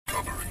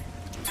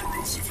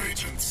explosive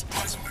agents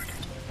isolated.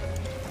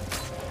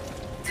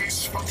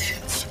 These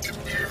functions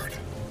impaired.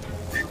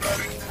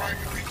 Rerouting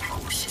primary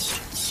power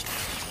systems.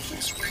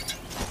 Please wait.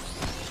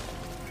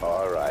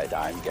 Alright,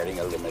 I'm getting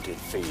a limited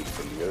feed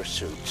from your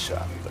suit,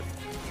 son, but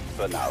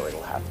for now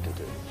it'll have to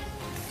do.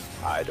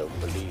 I don't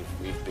believe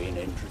we've been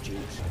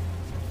introduced.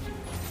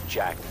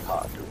 Jack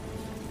Carter,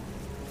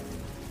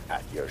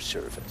 at your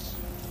service.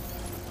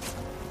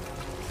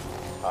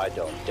 I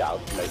don't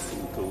doubt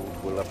Nathan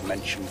Gould will have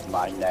mentioned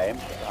my name,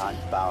 but I'm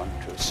bound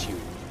to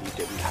assume he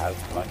didn't have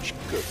much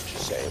good to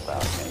say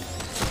about me.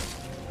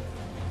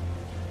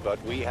 But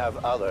we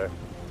have other,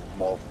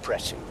 more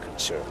pressing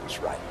concerns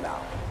right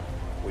now.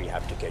 We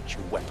have to get you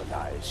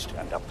weaponized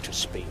and up to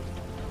speed.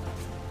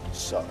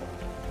 So,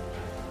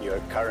 you're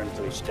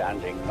currently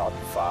standing not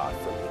far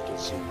from the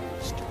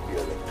diseased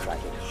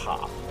bureaucratic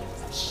heart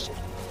of the city.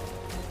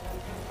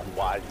 And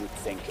while you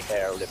think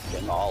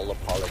airlifting all the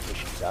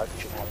politicians out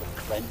should have a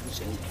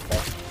cleansing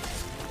effect,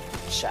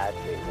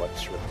 sadly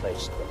what's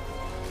replaced them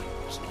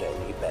isn't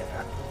any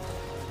better.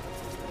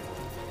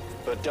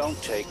 But don't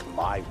take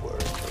my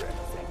word for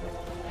anything.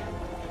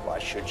 Why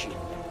should you?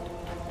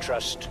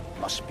 Trust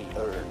must be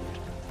earned.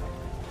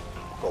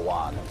 Go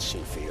on and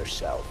see for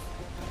yourself.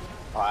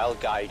 I'll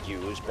guide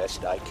you as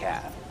best I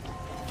can.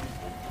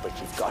 But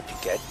you've got to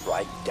get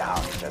right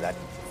down to that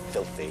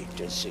filthy,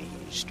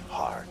 diseased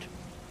heart.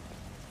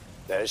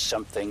 There's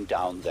something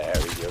down there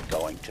you're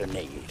going to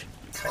need.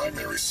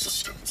 Primary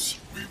systems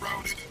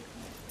rerouted.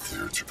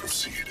 Clear to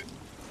proceed.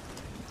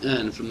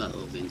 And from that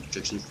little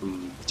introduction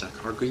from Jack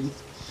Hargreave,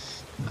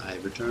 I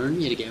return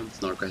yet again with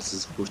another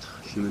Crysis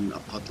post-human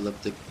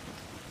apocalyptic,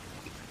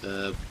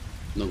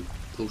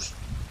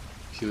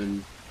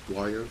 post-human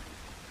warrior.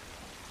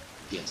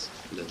 Yes,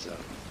 it is that.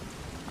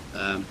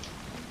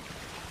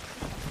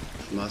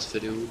 From last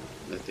video,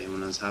 if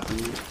anyone has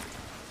happened,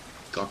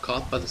 got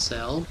caught by the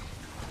cell,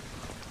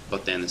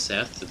 but then the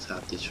ceph that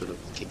had to sort of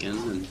kick in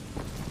and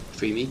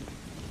free me.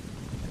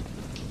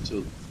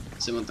 So,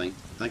 same one thing.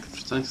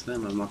 Thanks to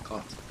them, I'm not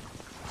caught.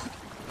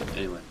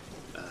 Anyway.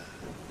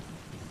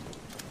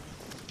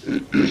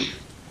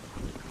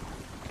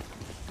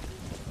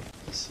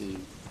 Let's see.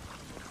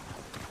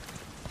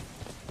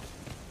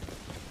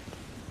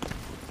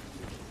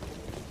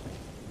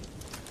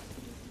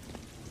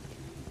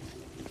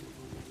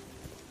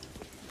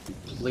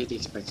 Completely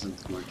expecting something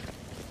to come out.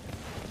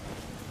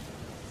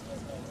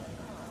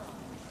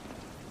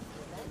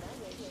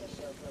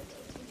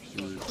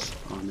 It's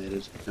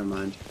automated. Never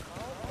mind.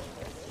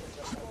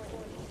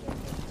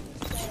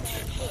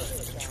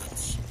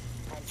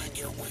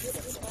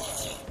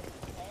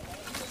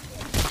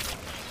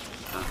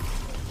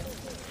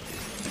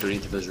 I don't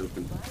need the visor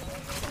open.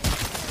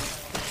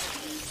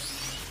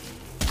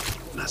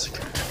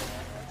 Massacre.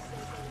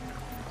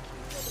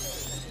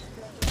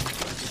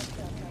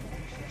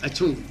 I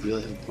don't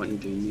really have a point in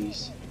doing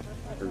these.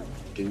 Or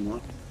doing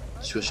what?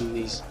 Switching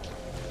these.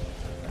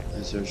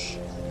 As there's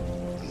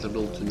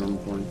little to none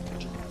point.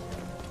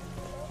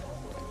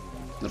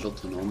 Little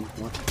to none,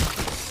 what?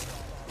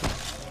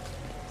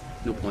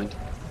 No point.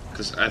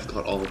 Because I've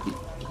got all of the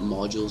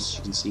modules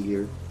you can see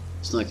here.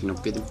 It's not like I can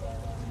upgrade them.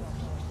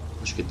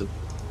 I should get them.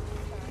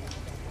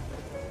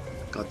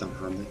 Goddamn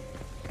handy.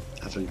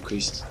 Have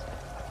increased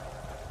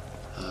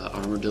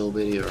armor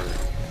durability or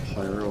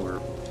power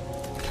or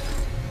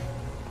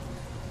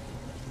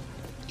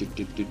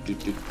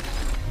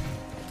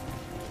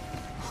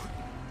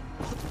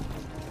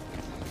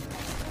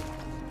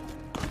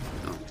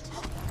No.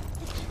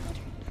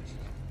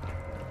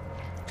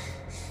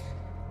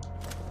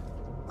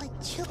 Like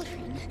children.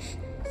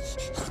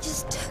 He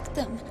just took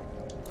them.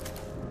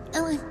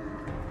 And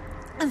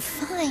I'm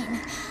fine.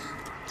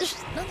 There's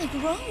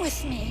nothing wrong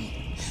with me.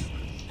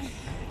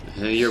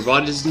 Your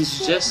body doesn't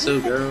suggest so,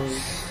 girl.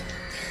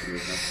 You're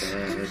not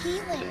I'm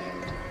healing.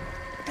 dead.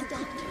 The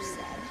doctor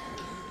said.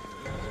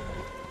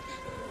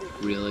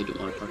 Really don't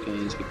want to talk to any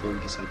of these people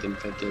because I get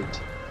infected.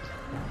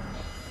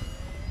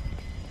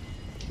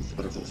 With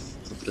whatever the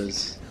flip it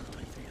is.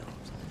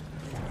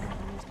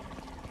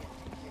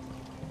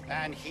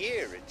 And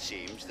here it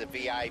seems the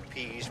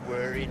VIPs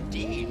were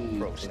indeed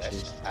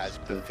processed as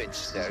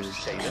befits their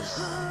status.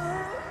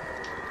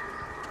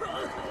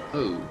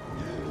 Oh.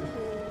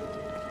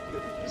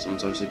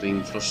 Someone's obviously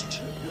being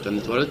flushed down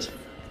the toilet.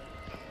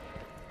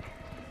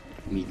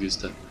 Me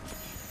gusta.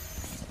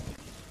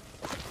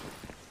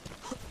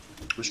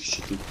 I should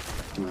shoot them.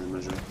 Come on,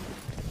 measure.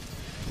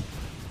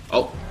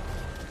 Oh!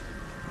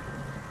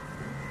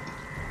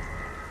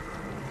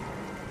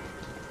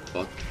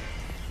 Fuck.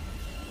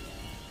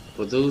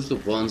 Were those the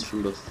ones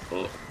from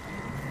before?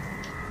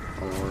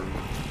 Or...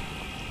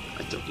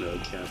 I don't really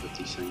care about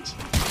these things.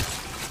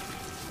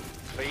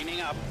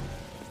 Cleaning up.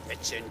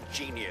 It's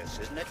ingenious,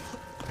 isn't it?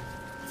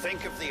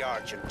 Think of the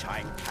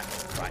Argentine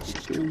cattle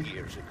crisis 2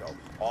 years ago,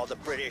 or the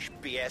British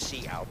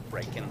BSE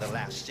outbreak in the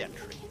last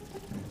century.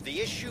 The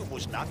issue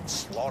was not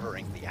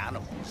slaughtering the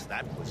animals,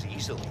 that was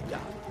easily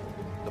done.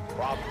 The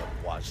problem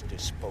was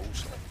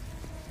disposal.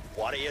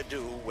 What do you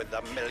do with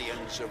the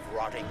millions of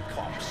rotting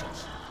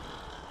corpses?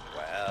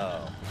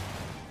 Well,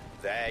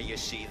 you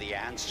see the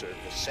answer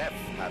the ceph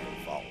have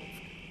evolved.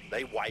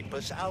 They wipe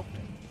us out.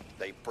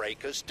 They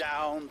break us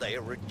down. They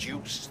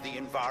reduce the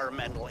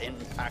environmental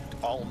impact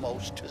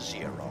almost to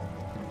zero.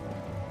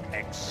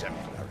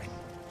 Exemplary.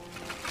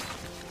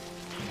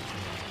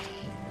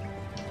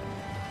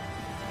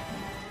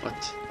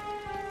 What?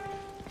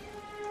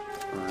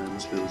 Alright, I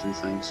must be losing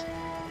things.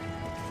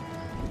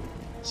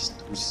 Just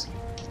those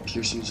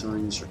piercing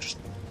signs are just...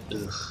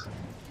 ugh.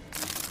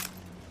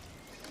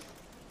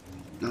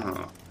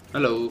 Ah,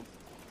 hello.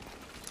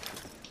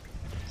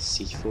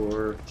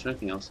 C4. Is there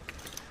anything else?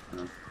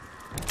 No.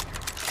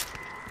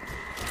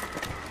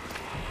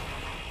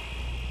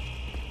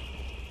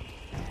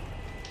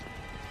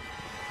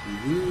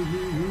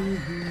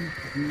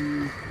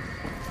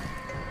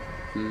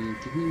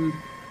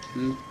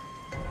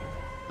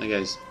 Hi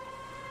guys.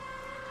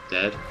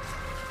 Dead.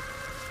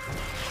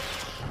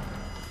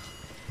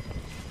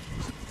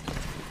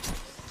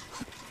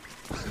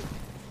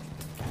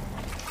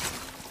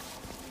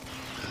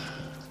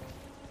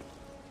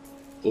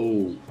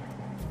 Oh.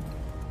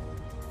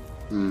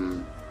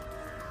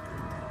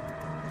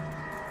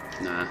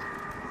 Nah.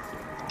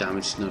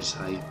 Damage is not as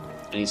high.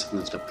 I need something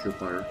that's got pure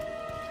power.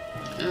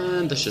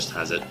 And this just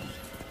has it.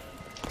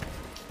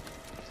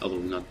 Although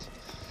not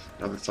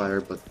rapid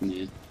fire, but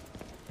yeah.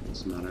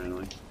 Doesn't matter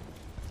anyway.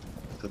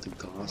 Got the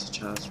gauze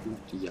attachment.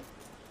 Yep.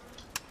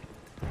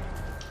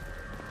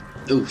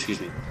 Oh,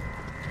 excuse me.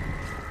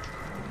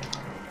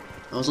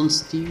 I was on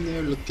Steam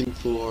there looking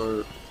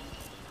for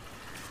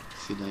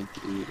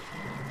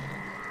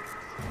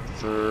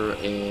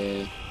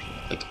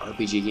like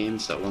RPG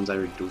games, that ones I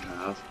really don't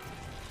have.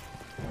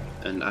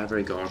 And I've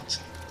already got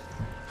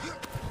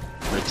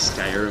like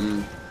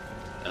Skyrim,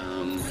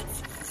 and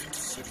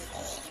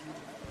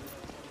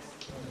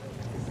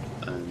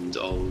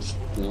all those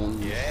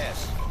ones.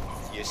 Yes.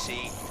 You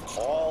see,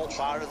 all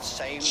part of the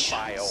same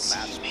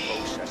biomass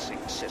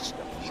processing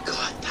system. You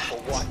got that.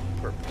 For what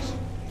purpose?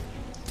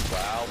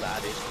 Well,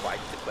 that is quite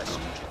the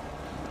question.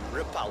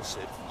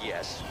 Repulsive,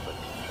 yes, but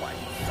quite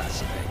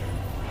fascinating.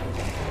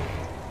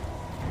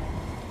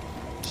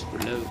 Just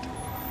reload.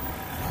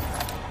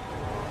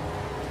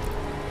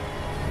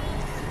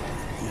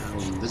 Now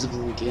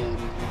invisible again.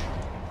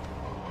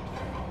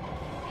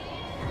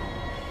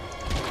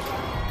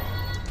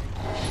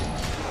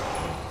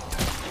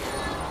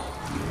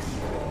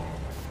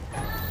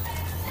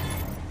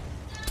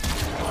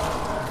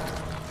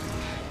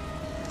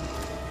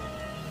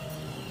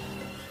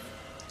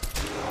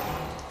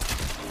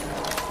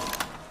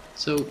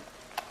 So,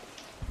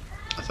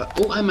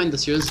 oh, I mind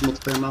this here. This is a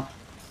multiplayer map.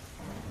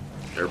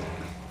 There.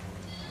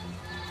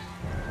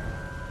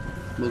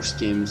 Most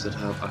games that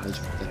have eyes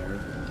are there.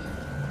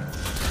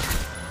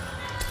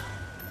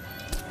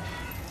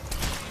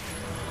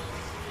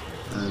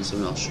 And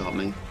someone else shot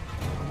me.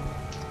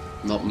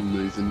 I'm not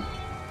moving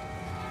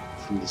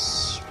from the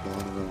spot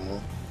at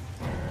all,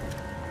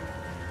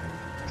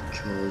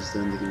 because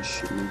then they can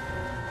shoot me.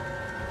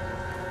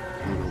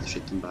 I will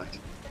shoot them back.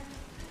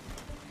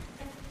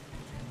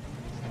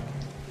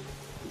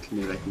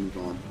 Maybe I can move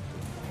on.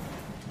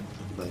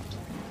 But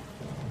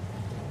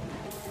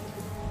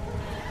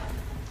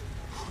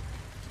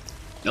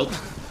nope.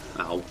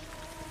 Ow.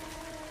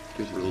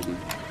 Here's reloading.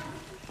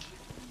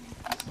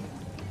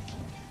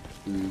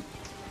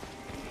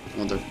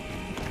 Wonder.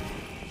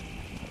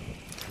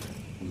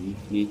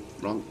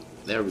 Run.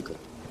 There we go.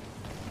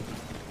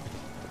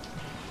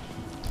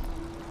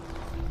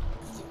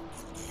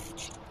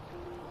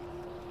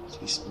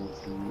 See small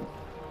thing.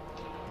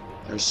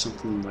 There's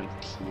something right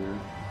here.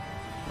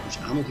 There's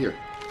ammo here.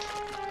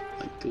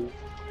 Thank you.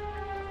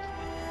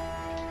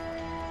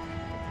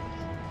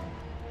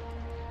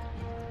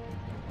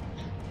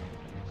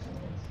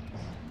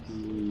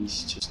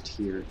 He's just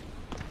here.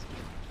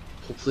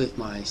 Hopefully if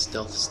my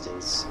stealth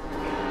stays.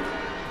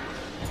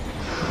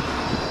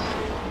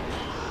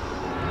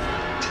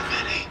 Too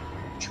many.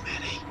 Too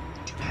many.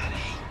 Too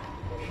many.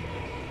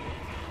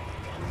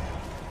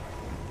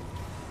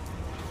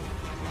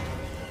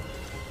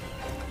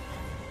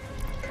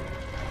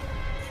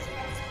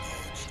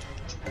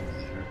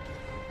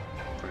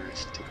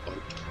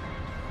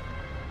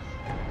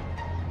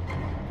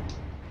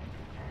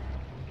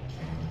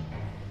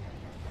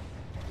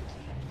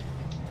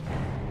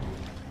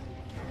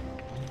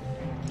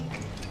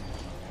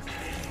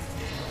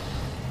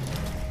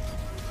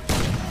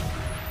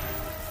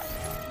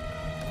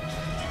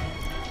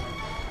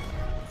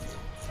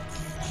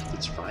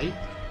 It's right.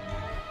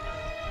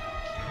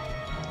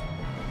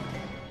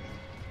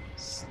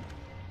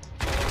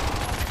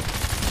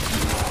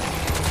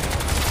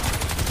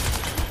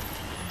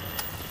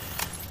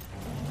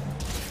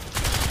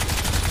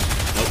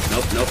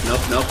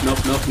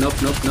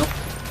 Nope.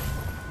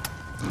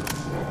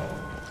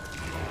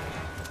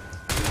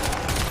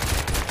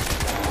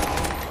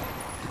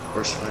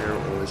 Burst fire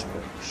always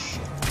works.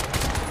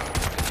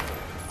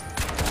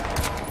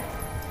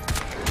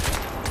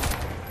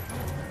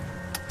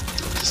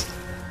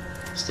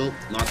 Still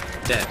not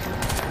dead.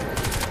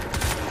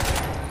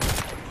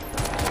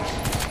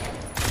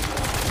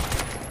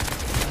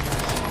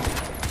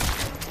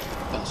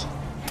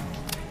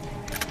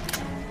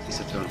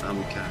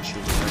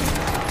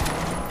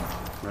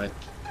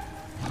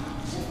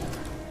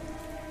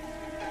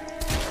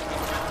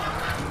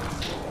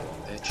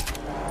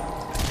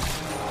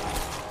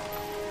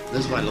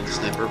 This is why I love the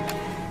sniper,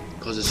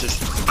 because it's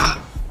just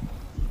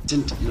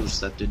didn't notice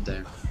that dude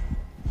there.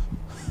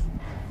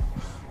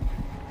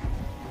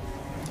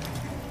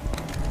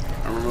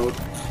 Armor mode.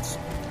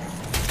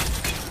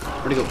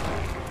 Where'd he go?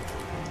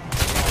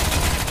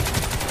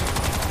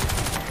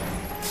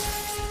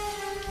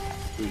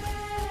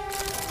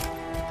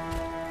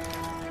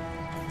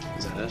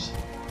 Is that it?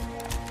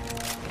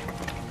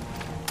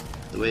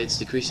 The way it's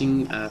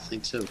decreasing, I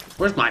think so.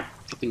 Where's my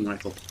flipping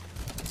rifle?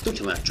 Don't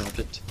tell me I dropped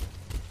it.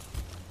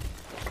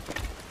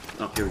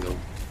 Oh, here we go.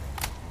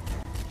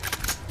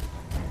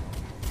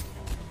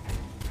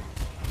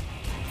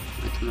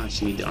 I can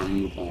actually need the armor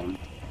move on.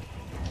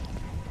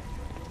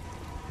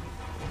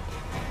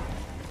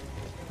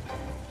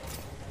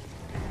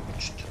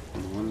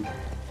 Come on.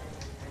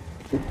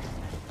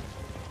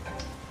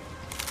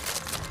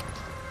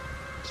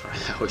 Sorry,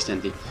 I always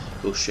tend to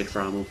go straight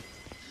for ammo.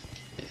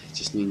 It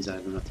just means I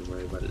don't have to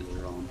worry about it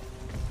later on.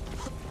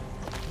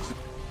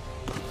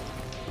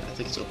 I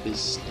think it's up these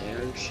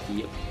stairs.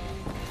 Yep.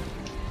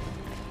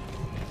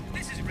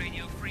 This is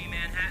Radio Free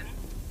Manhattan.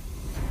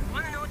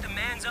 Wanna know what the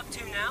man's up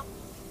to now?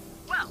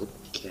 Well,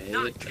 Okay,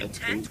 not I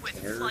content don't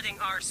with care. flooding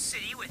our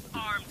city with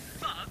armed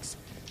thugs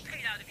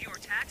paid out of your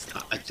tax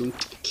dollars. I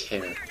don't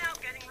care. We are now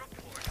getting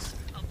reports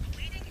of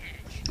bleeding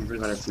edge. I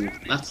forgot everything.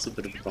 That's a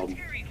bit of a problem.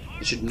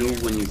 You should know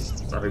when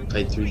you've already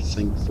played through the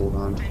thing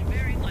beforehand. And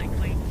very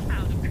likely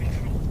out of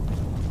control.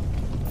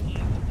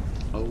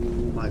 Oh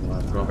my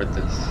god, I forgot about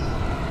this.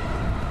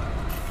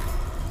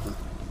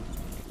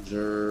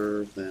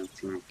 Observe them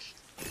flank.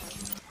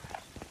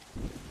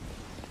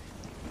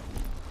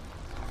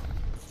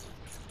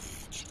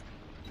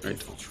 Right.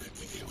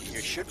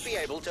 You should be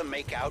able to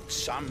make out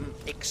some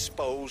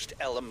exposed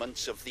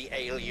elements of the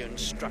alien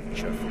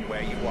structure from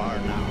where you are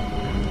now.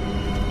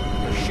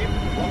 The ship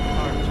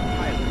Lockhart's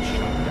pilot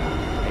shot down.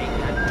 They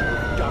had to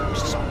have docked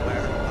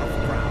somewhere above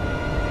ground.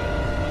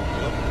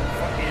 Look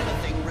for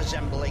anything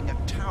resembling a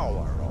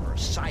tower or a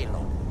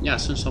silo. Yeah,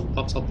 as soon as something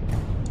pops up.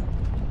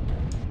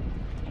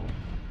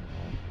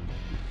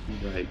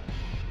 Right.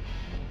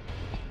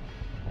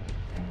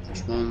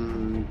 There's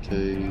 1,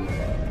 2.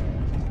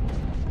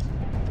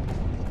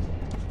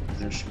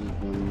 There's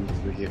one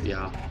over here.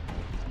 Yeah.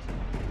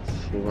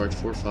 4,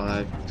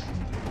 5.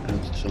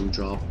 And some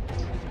drop.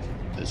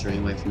 Is there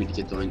any way for me to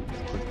get down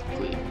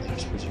quickly? I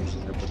suppose there's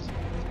there, but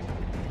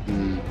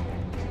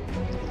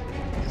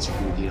it's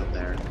going to get up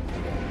there.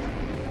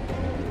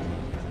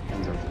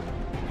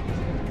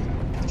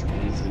 Is there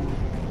anything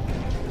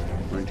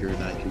around here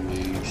that I can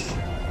use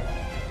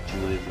to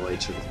really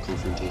avoid sort of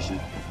confrontation?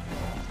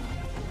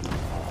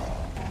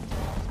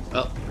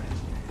 Well,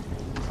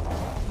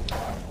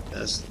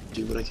 let's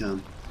do what I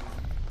can.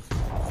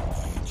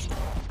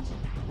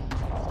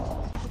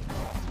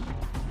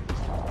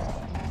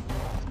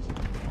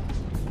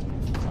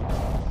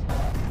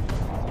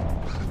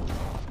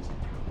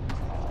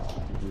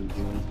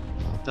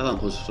 That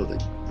lamppost is floating.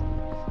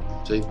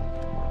 See?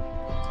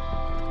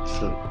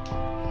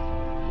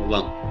 Floating.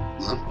 Well,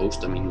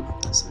 lamppost, I mean,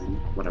 a sign,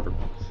 whatever.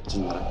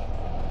 Doesn't matter.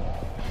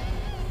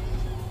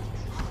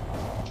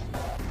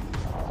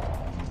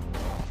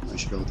 I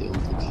should be able to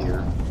unplug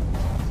here.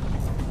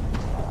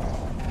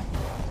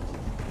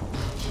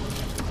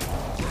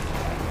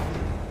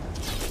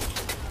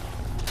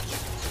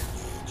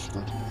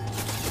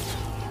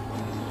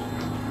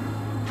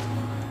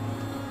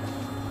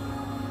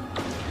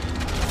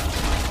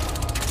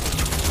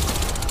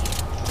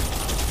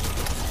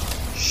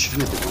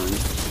 Shouldn't have been blind.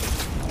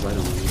 Right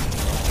on me.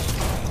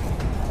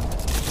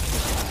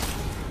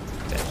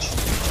 Bitch.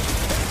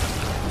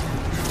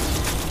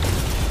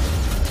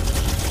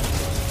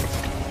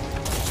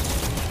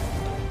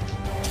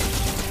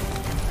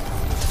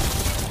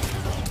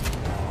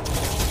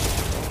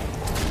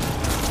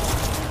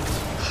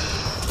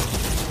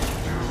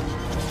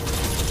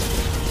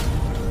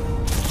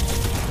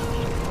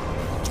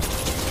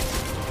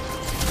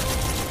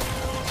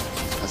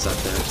 That's that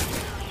there.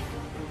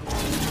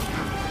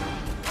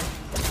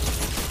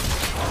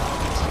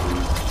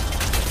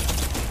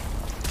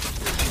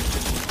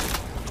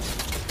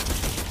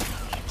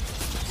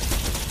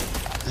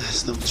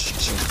 There's not much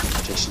sort of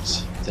competitions.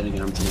 Then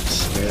again, I'm feeling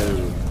so.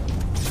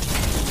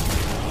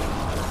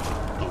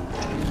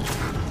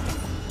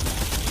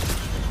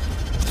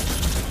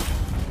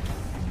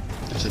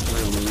 There's a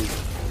guy on the roof.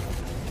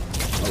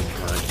 Oh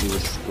god, he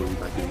was going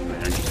back in my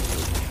energy.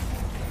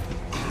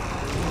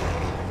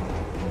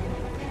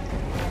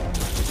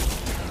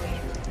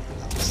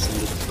 Send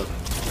it to flip.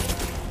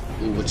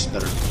 Ooh, which is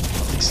better?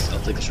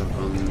 I'll take a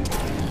shotgun.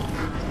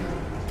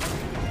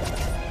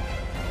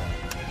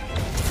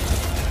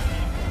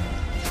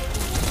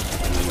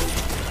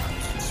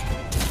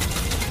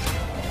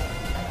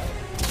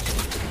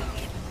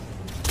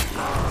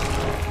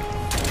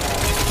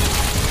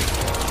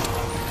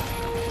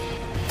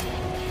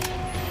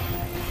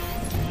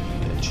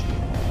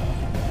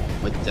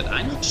 Wait, did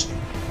I not just...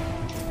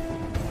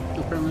 No,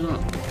 apparently not.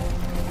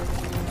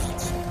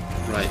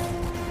 Right.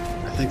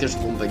 I think there's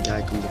one big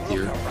guy comes up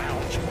here. Look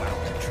around you,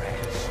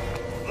 Alcatraz.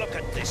 Look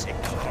at this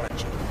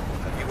ecology.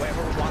 Have you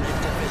ever wanted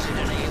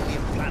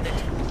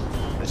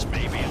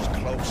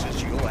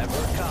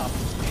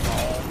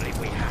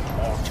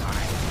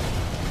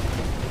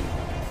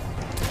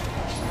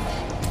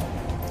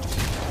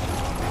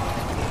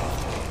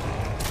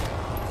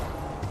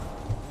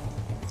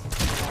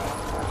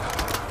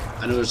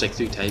I know there's like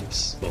 3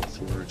 types, well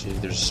 4 actually.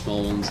 There's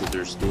small ones, and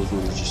there's those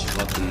ones that just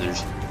cut, and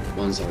there's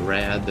ones that are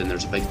red, and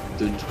there's a big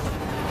dude.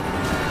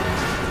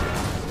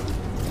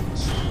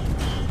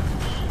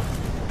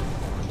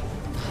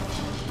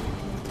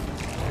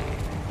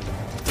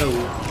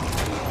 Oh.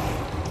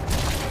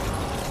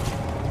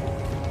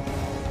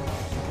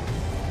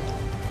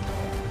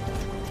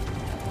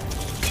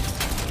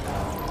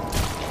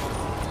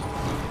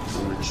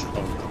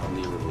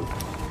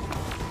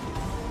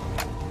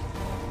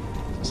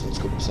 So let's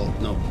go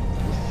assault. No,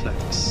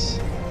 reflex.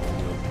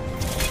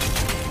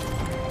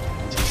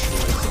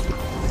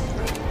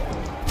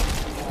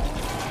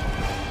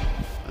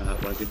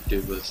 What I could do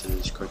with this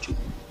is crouching.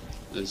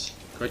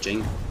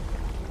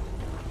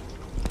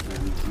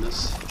 And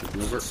this,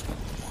 jumping over. Because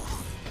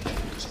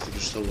I think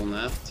there's still one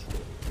left.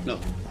 No,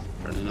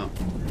 apparently not.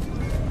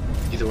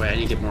 Either way, I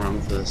need to get more ammo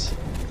for this.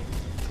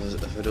 Because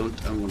if I don't,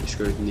 I'm going to be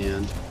screwed in the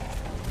end.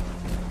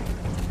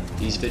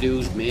 These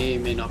videos may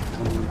not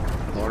become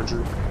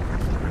larger.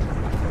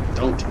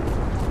 Don't!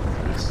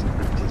 Yes,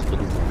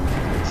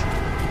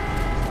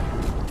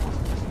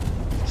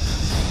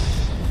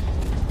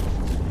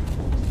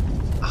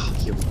 ah,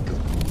 here we go.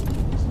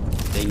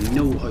 They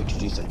know how to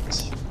do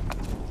things.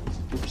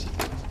 Oops.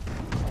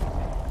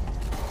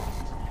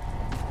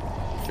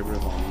 Get rid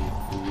of all me.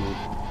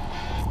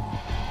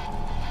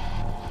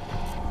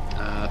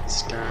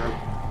 Scarab. I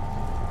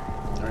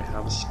already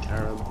have a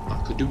scarab.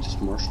 I could do this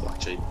marshal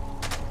actually.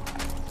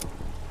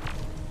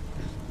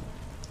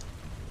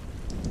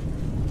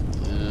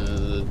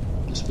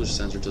 I suppose the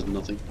sensor does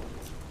nothing.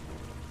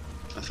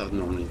 I thought it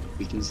normally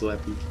weakens the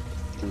weapon.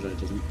 Turns out it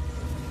doesn't.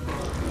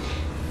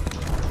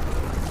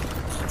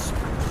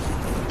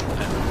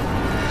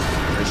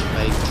 There's a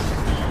bike.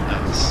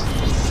 That's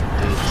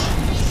good.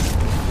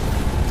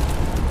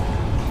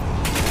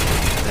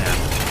 There.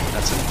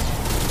 That's it.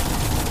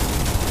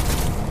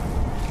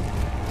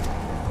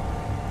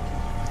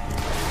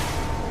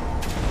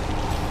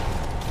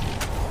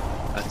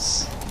 That's...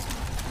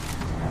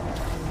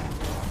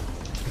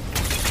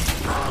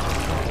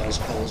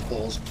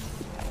 Balls.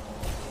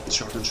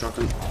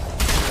 Shotgun.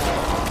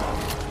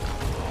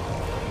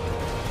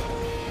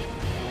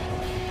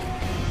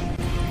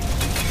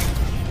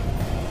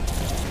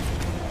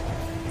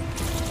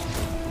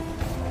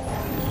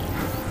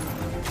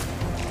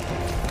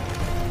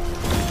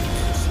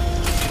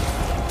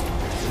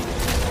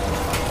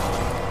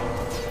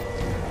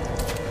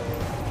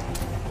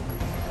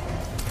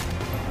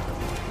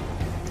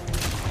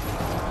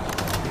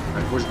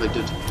 Right, where's the big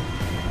dude?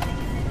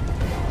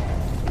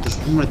 There's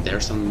one right there,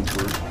 something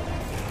for.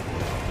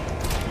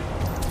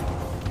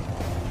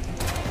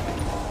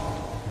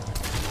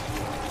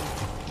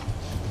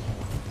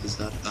 Is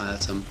that? Ah,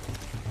 that's him.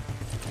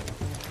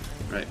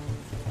 Right,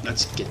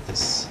 let's get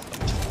this.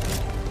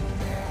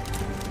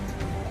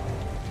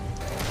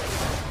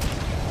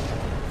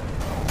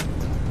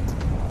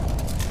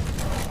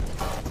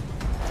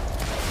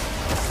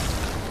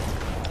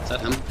 Is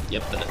that him?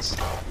 Yep, that is.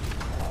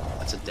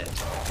 That's a dead.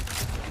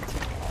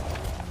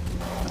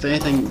 If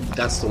anything,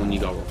 that's the one you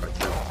gotta work out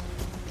through.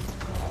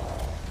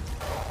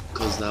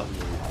 Because that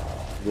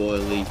will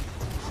royally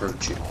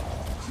hurt you. In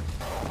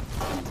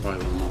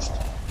probably one of the most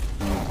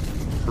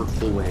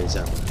hurtful ways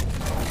ever.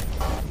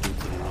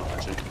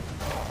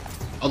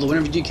 Although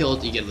whenever you do kill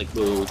it, you get like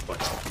loads of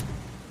points.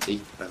 See?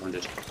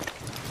 500.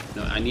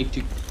 No, I need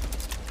to...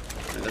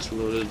 Right, that's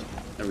reloaded.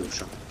 There we go,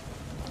 shot.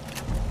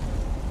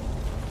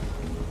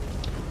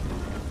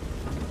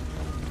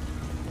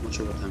 I'm not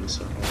sure what time it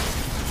started.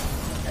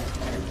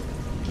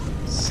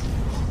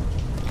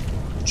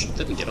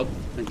 Let me get up.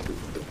 Thank you.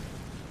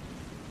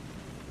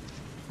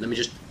 Let me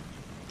just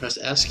press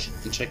ESC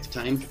and check the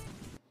time.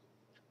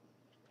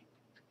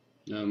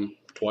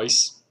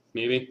 Twice,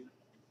 maybe.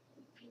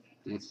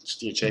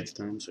 Just need to check the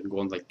time so I can go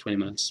on like 20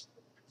 minutes.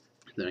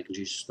 Then I can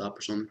choose to stop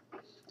or something.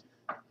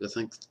 I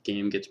think the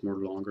game gets more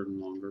longer and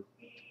longer.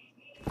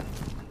 I'm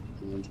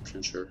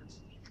 100% sure.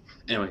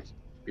 Anyway,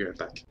 be right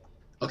back.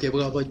 Okay,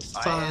 we got about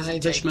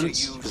 5-ish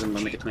minutes, because I'm going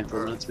to make it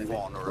 24 minutes maybe.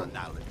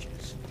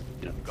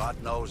 You know,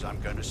 God knows I'm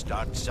going to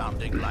start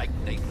sounding like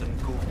Nathan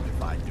Gould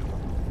if I do.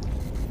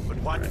 But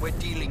what we're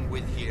dealing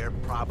with here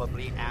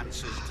probably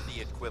answers to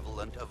the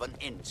equivalent of an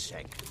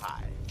insect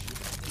hive.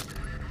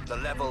 The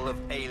level of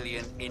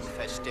alien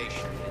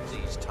infestation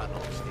in these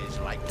tunnels is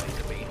likely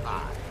to be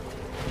high.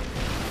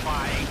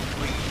 Fine,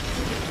 please.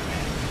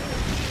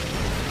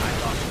 I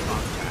lost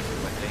contact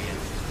when they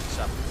entered the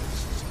subway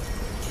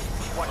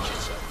system. Watch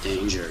yourself.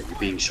 Danger, you're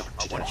being shot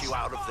to death. I want you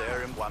out of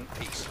there in one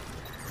piece.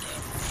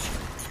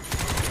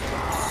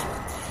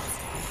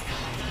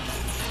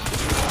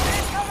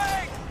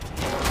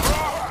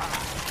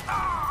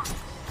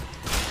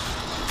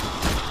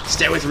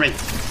 Stay away from me!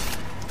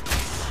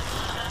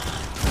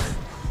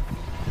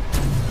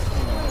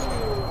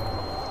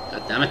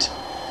 God damn it.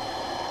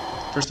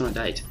 First time I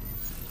died.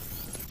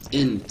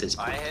 In this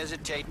book. I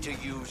hesitate to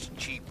use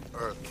cheap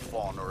Earth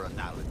fauna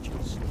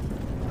analogies.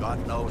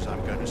 God knows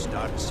I'm going to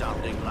start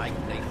sounding like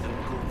Nathan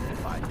Gould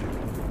if I do.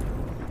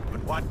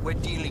 But what we're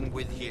dealing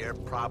with here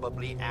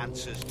probably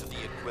answers to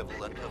the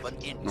equivalent of an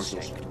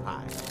insect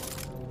hive.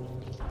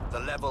 The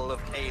level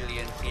of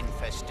alien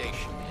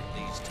infestation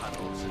in these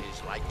tunnels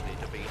is likely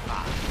to be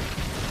high.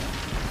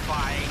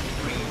 Fine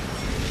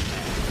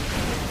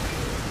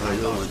I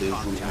know I do.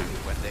 contact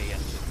when they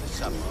enter the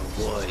submarine.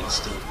 Boy,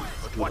 still.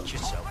 But watch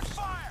yourselves.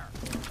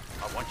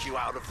 I want you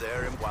out of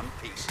there in one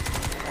piece.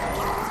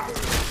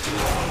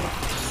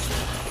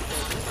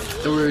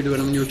 Don't worry, do it.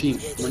 I'm on your team.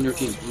 I'm on your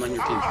team. I'm on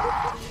your team.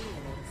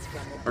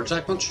 Heart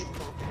attack punch.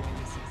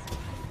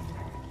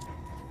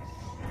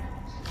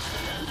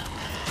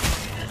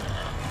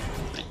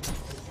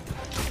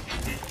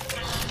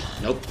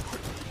 Nope.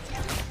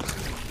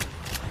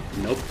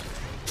 Nope.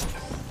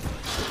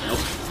 Nope.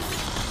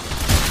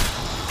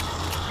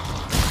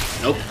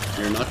 Nope.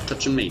 You're not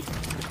touching me.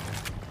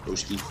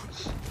 Broski.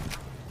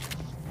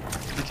 I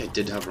think I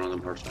did have a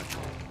random heart attack.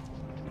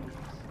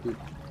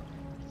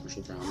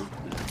 Commercial for ammo. Yeah.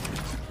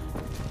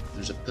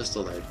 There's a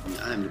pistol that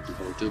I'm looking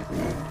forward to.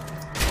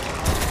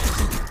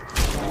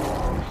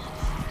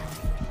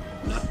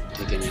 I'm not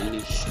taking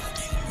any shit.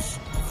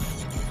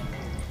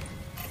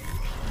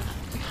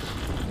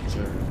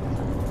 Sure.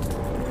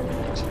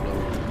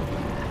 Explode.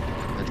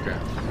 Let's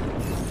grab.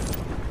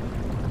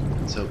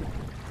 So,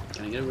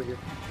 can I get over here?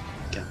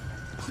 Can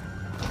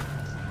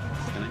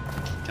I?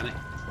 Can I?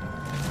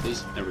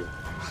 Please? There we go.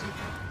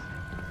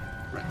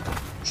 Right.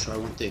 So I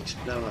want to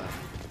explore a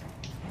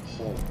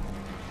hole.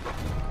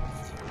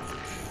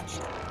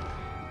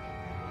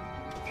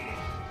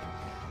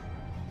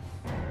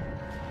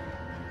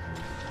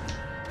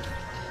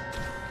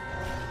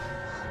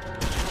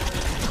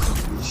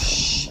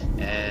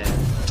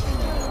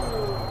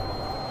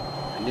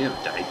 I knew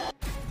it died.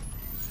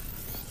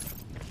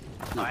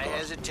 I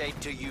hesitate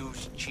to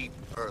use cheap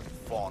Earth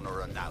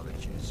fauna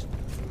analogies.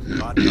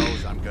 God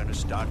knows I'm going to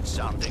start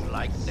sounding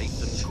like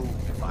Nathan Cool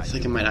if I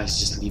think I might actually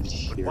just leave it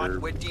here.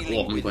 What we're dealing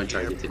Well, I'm with going to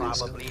try to here get to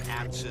this. probably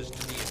answers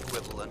to the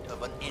equivalent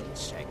of an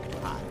insect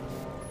hive.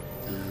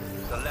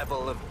 The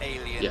level of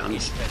alien Yeah, I'm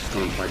just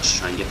going to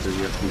try and get through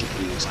here and get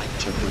the next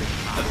checkpoint.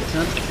 I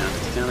can't.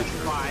 Yeah.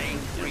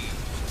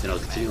 Then I'll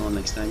continue on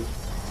next time.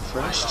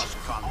 First,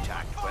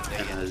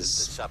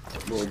 as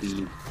it will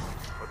be,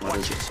 what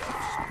is it? I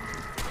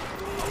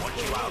want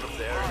you out of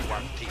there in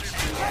one piece.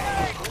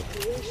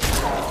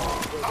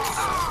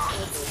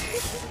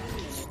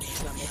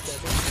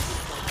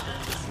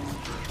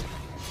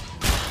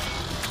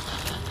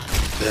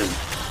 Then,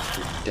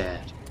 you're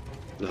dead.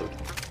 Load.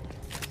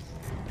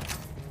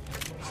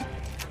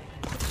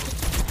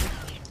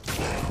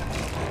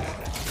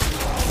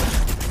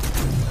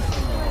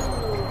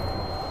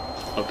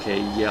 Okay,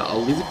 yeah,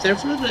 I'll leave it there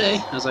for today,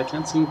 as I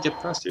can't seem to get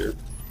past here.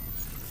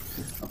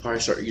 I'll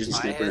probably start using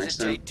Sniper next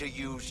time.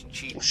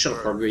 Oh, shut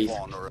up, Hargrave.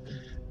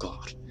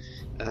 God.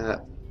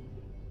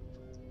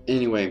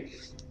 Anyway,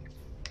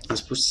 I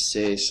was supposed to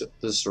say so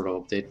this is sort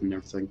of update and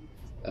everything.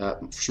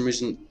 For some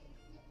reason,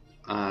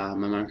 my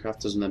Minecraft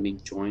doesn't let me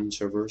join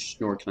servers,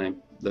 nor can I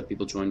let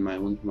people join my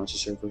own Nazi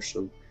server.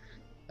 So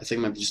I think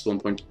it might be just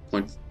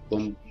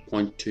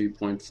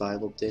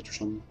 1.2.5 update or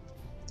something.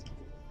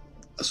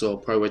 So I'll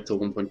probably wait till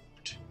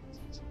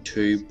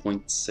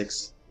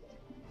 1.2.6.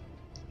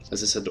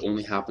 As I said, it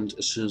only happened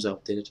as soon as I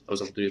updated. I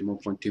was updated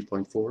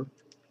 1.2.4,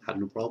 had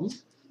no problem.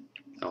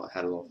 Oh, I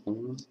had a lot of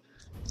fun with it.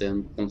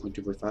 Then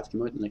 1.2.5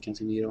 came out and I can't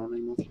seem to get on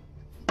anymore.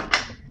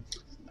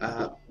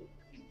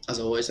 As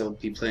always, I'll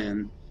be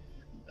playing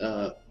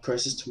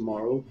Crysis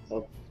tomorrow.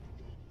 I'll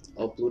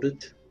upload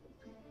it,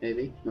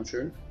 maybe, not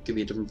sure. Could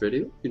be a different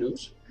video, who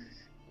knows.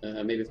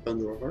 Maybe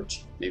Pandora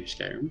Hearts, maybe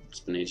Skyrim.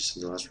 It's been ages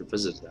since I last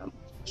revisited that.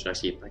 Should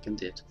actually get back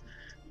into it.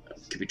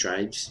 Could be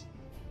Tribes.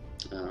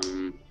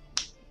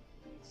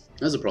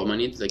 That's the problem. I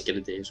need to like get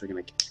a day so I can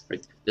like,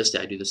 right, this day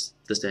I do this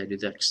day I do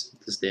this,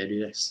 this day I do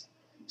this.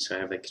 So I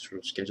have like sort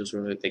of schedules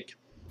where like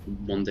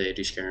one day I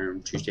do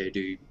Skyrim, Tuesday I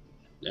do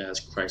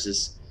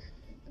Crysis,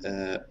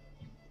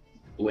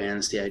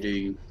 Wednesday I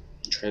do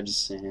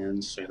Tribes,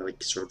 and so I have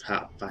like sort of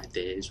 5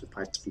 days with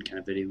 5 different kind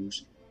of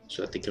videos,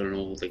 so that they can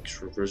all like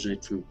sort of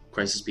resonate from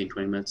Crysis being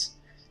 20 minutes,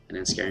 and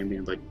then Skyrim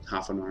being about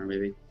half an hour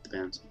maybe,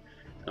 depends,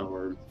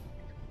 or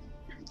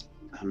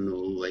I don't know,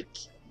 like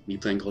me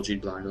playing Call of Duty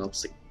Black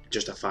Ops, like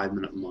just a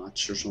 5-minute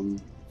match or something,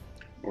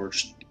 or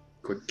just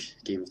quick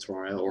game of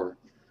Terraria, or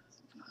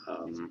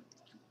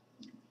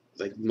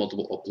like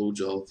multiple uploads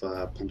of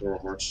Pandora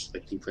Hearts,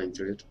 like me playing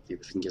through it.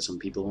 Maybe we can get some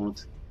people on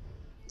it.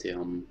 They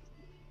like,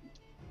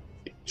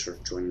 sort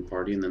of join the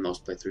party and then they'll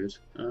play through it.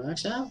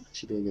 Actually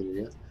be a good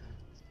idea.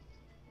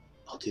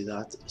 I'll do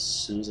that as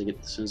soon as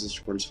this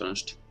recording's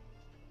finished.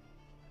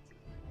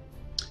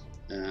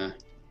 I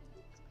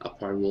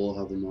probably will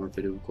have another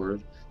video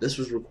recorded. This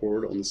was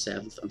recorded on the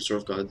 7th. I'm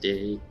sort of got a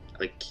day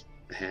like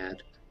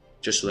ahead,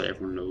 just so that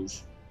everyone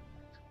knows.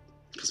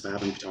 Because if I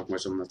haven't been talking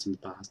about something that's in the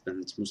past, then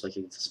it's most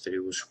likely this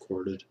video was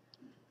recorded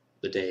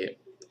the day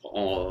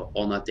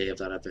on that day of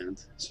that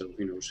event. So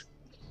who knows?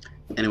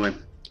 Anyway,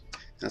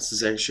 that's the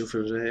Zexreo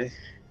for today.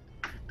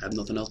 I have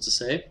nothing else to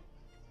say,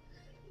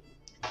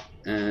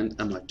 and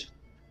I'm out.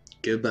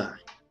 Goodbye.